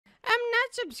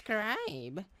not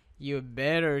subscribe? You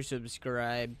better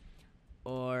subscribe,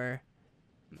 or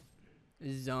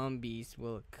zombies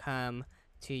will come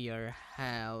to your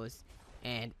house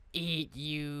and eat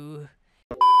you.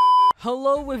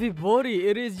 Hello everybody,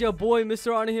 it is your boy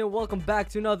MrRhino here. Welcome back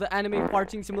to another anime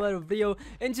farting simulator video.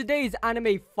 In today's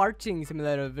anime farting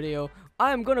simulator video,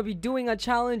 I am gonna be doing a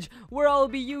challenge where I'll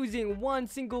be using one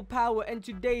single power, and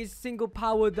today's single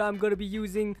power that I'm gonna be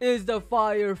using is the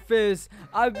Fire Fist.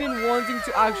 I've been wanting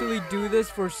to actually do this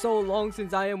for so long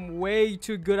since I am way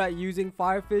too good at using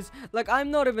Fire Fist. Like, I'm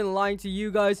not even lying to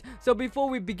you guys. So before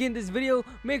we begin this video,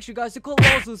 make sure guys to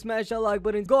also smash that like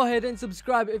button. Go ahead and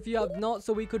subscribe if you have not,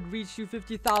 so we could reach you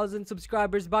 50,000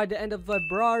 subscribers by the end of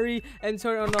February, and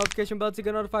turn on notification bell to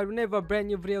get notified whenever brand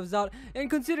new videos out. And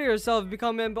consider yourself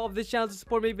become a member of this channel to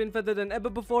support me even further than ever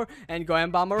before, and go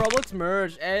and buy my Roblox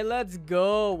merch. Hey, let's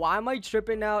go. Why am I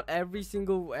tripping out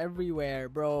everywhere,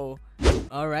 bro?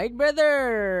 All right,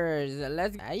 brothers,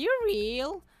 are you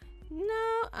real?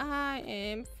 No, I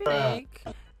am fake.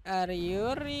 Are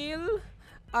you real?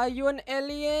 Are you an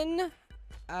alien?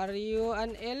 Are you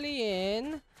an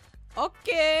alien?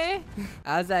 Okay.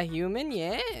 As a human,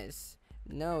 yes.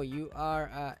 No, you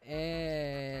are a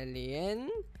alien.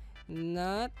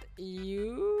 Not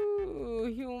you,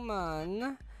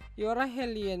 human. You're a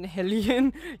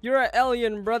hellion. You're an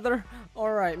alien, brother.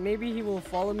 Alright, maybe he will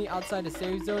follow me outside the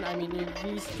safe zone. I mean, if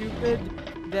he's stupid,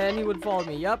 then he would follow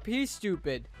me. Yup, he's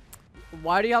stupid.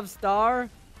 Why do you have star?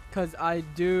 Cause I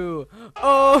do.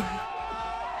 Oh!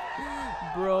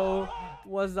 Bro,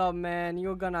 what's up, man?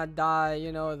 You're gonna die,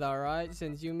 you know that, right?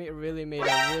 Since you really made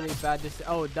a really bad decision.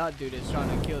 Oh, that dude is trying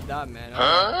to kill that man.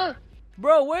 Huh?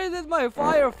 Bro, where did my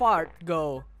fire fart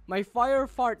go? My fire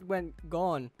fart went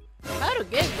gone. How to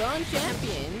get gone,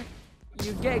 champion?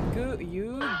 You get good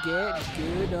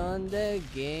on the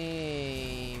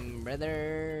game,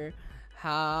 brother.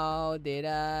 How did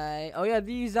I? Oh yeah,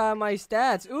 these are my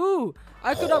stats. Ooh,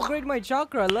 I could upgrade my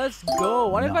chakra. Let's go.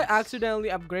 What if I accidentally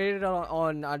upgraded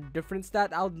on a different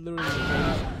stat?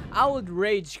 I would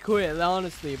rage quit,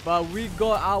 honestly. But we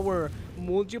got our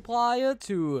multiplier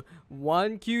to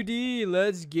 1 QD.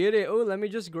 Let's get it. Oh, let me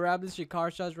just grab this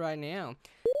car shots right now.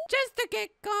 Just to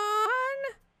get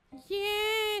gone.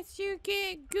 Yes, you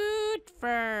get good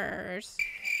first.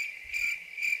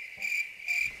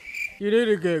 You need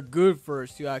to get good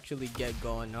first to actually get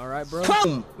going, alright, bro?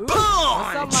 Ooh,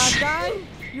 what's up, my guy?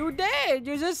 You dead.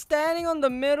 You're just standing on the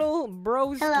middle,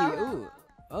 broski. Ooh.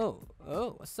 Oh,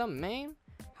 what's up, man?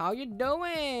 How you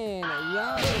doing?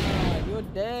 Yeah, you're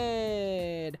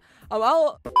dead.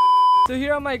 So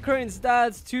here are my current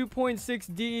stats.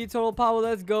 2.6 DE total power.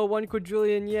 Let's go. 1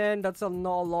 quadrillion yen. That's not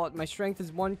a lot. My strength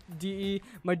is 1 DE.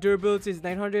 My durability is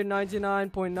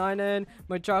 999.9 N.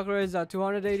 My chakra is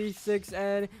 286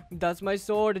 N. That's my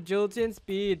sword, agility, and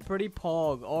speed. Pretty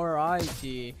pog.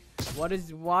 Alrighty.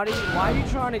 Why are you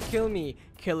trying to kill me?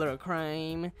 Killer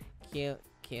crime.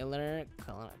 Killer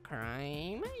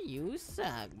crime. You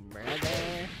suck,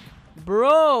 brother.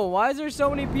 Bro, why is there so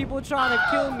many people trying to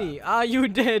kill me? Ah, you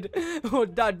did. Oh,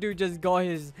 that dude just got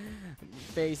his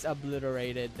face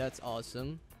obliterated. That's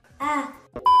awesome. Show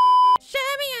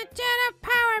me a jet of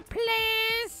power,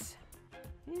 please.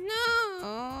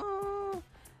 No.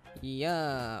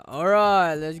 Yeah.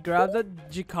 Alright, let's grab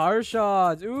the car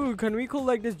shots. Ooh, can we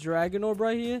collect this dragon orb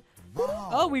right here?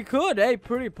 Oh, we could. Hey,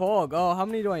 pretty pog. Oh, how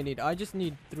many do I need? I just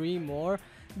need 3 more.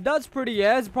 That's pretty,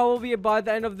 yes. Probably by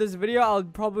the end of this video, I'll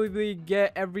probably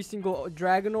get every single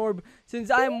dragon orb, since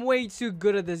I'm way too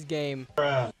good at this game.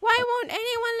 Why won't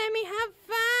anyone let me have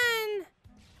fun?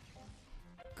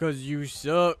 Cause you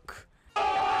suck.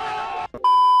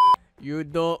 You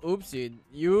don't, oopsie.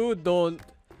 You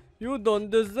don't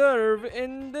deserve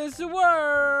in this world.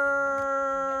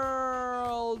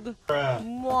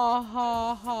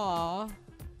 Mwahaha.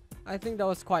 I think that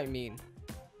was quite mean.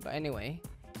 But anyway.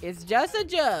 It's just a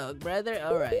joke, brother.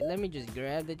 Alright, let me just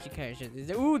grab the chikara.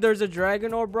 Ooh, there's a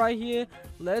dragon orb right here.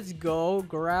 Let's go.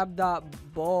 Grab that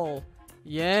ball.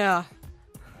 Yeah.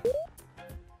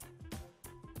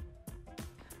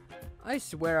 I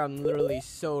swear I'm literally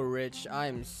so rich.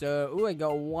 I'm so... Ooh, I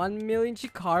got 1 million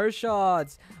chikara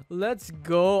shots. Let's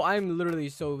go. I'm literally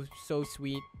so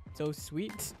sweet. So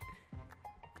sweet.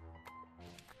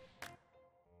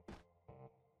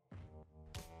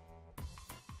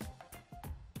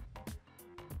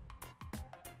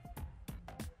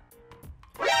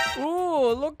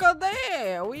 Ooh, look at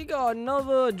that. We got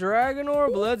another dragon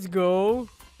orb. Let's go.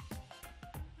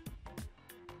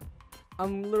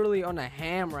 I'm literally on a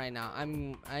ham right now. I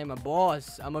am a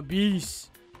boss. I'm a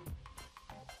beast.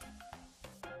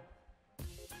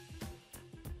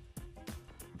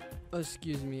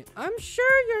 Excuse me. I'm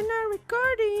sure you're not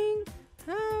recording.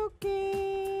 How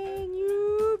can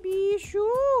you be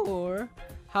sure?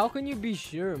 How can you be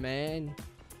sure, man?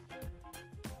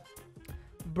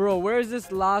 Bro, where's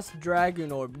this last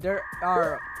dragon orb?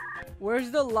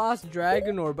 Where's the last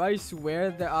dragon orb? I swear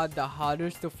they are the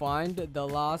hardest to find. The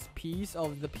last piece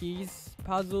of the piece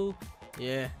puzzle.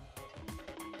 Yeah.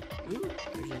 Ooh,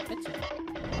 there's a picture.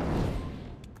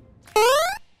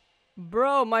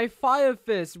 Bro, my fire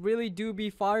fist really do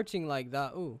be farting like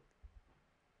that. Ooh.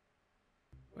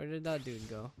 Where did that dude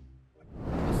go?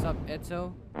 What's up,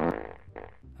 Eto?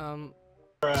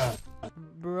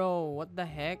 Bro, what the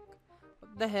heck?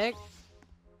 What the heck?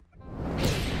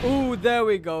 Ooh, there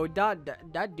we go.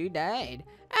 That dude died.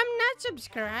 I'm not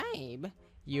subscribed.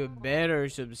 You better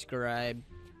subscribe,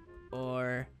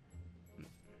 or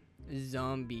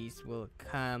zombies will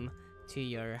come to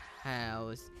your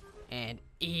house and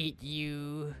eat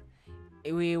you.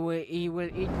 He will eat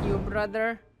you,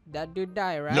 brother. That dude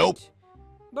died, right? Nope.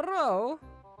 Bro,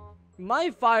 my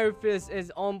fire fist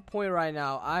is on point right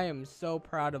now. I am so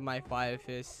proud of my fire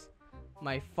fist.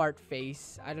 My fart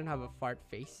face. I don't have a fart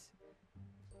face.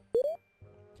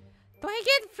 Do I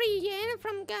get free yen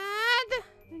from God?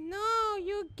 No,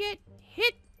 you get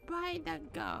hit by the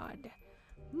God.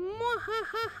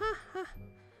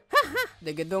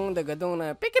 Dagadong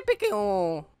na piki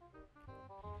oh.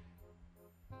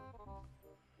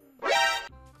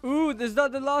 Ooh, is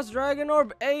that the last dragon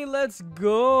orb? Hey, let's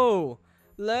go.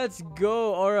 Let's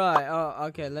go. Alright.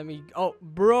 Okay, let me. Oh,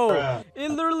 bro. It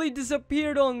literally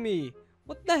disappeared on me.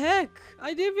 What the heck?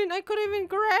 I couldn't even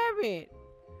grab it.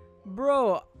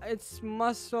 Bro, it's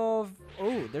must have.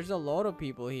 Oh, there's a lot of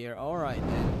people here. Alright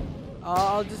then.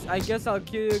 I guess I'll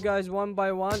kill you guys one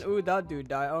by one. Ooh, that dude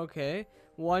died. Okay.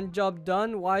 One job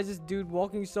done. Why is this dude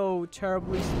walking so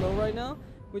terribly slow right now?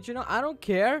 But you know, I don't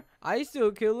care. I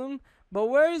still kill him. But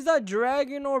where is that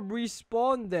dragon orb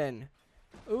respawn then?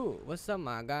 Ooh, what's up,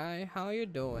 my guy? How you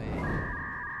doing?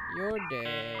 You're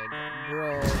dead.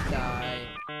 Bro, die.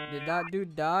 Did that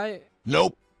dude die?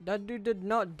 Nope. That dude did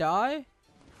not die?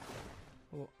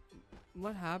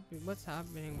 What happened? What's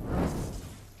happening, bro?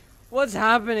 What's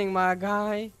happening, my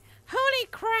guy? Holy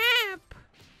crap!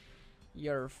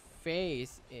 Your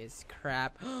face is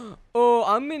crap. Oh,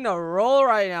 I'm in a roll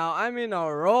right now. I'm in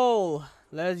a roll.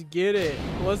 Let's get it.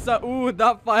 What's up? Ooh,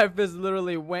 that fire fist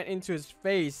literally went into his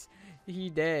face. He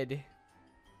dead.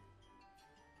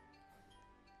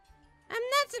 I'm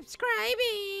not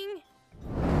subscribing.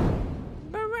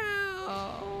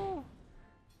 Bro.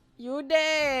 You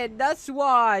dead. That's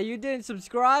why. You didn't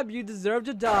subscribe. You deserve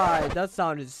to die. That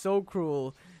sounded so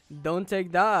cruel. Don't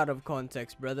take that out of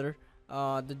context, brother.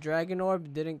 The dragon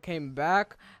orb didn't came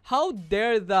back. How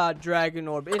dare that dragon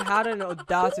orb? It had an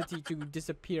audacity to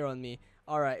disappear on me.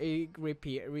 Alright, it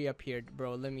reappeared,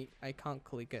 bro. I can't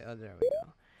click it. Oh, there we go.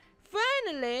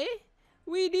 Finally,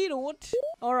 we did it.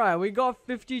 Alright, we got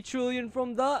 50 trillion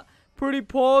from that. Pretty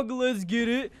pog, let's get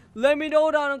it. Let me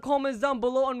know down in the comments down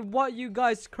below on what you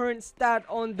guys' current stat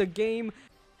on the game.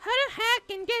 How to hack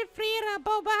and get free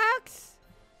Roblox?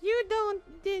 You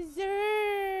don't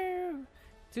deserve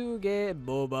to get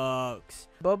Robux.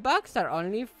 Robux are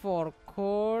only for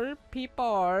cool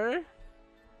people.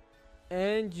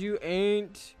 And you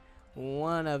ain't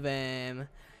one of them.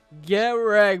 Get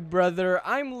wrecked, brother.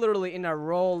 I'm literally in a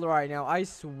roll right now. I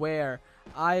swear.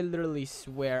 I literally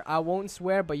swear. I won't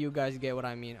swear, but you guys get what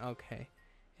I mean. Okay.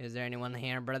 Is there anyone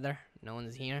here, brother? No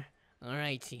one's here?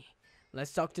 Alrighty.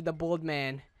 Let's talk to the bold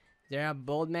man. Is there a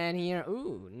bold man here?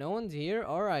 Ooh, no one's here?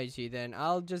 Alrighty then.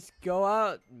 I'll just go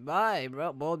out. Bye,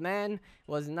 bro. Bold man. It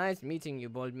was nice meeting you,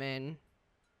 bold man.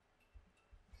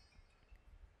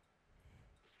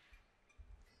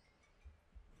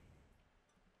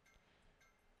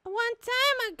 One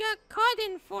time I got caught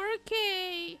in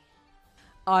 4K.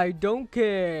 I don't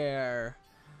care.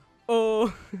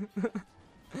 Oh.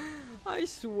 I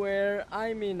swear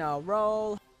I'm in a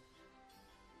roll.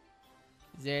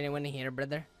 Is there anyone here,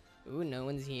 brother? Ooh, no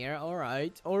one's here.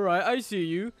 Alright. Alright, I see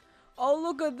you. Oh,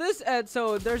 look at this, Ed.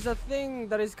 So there's a thing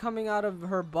that is coming out of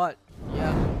her butt.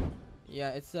 Yeah.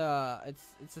 Yeah, it's a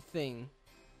thing.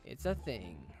 It's a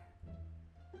thing.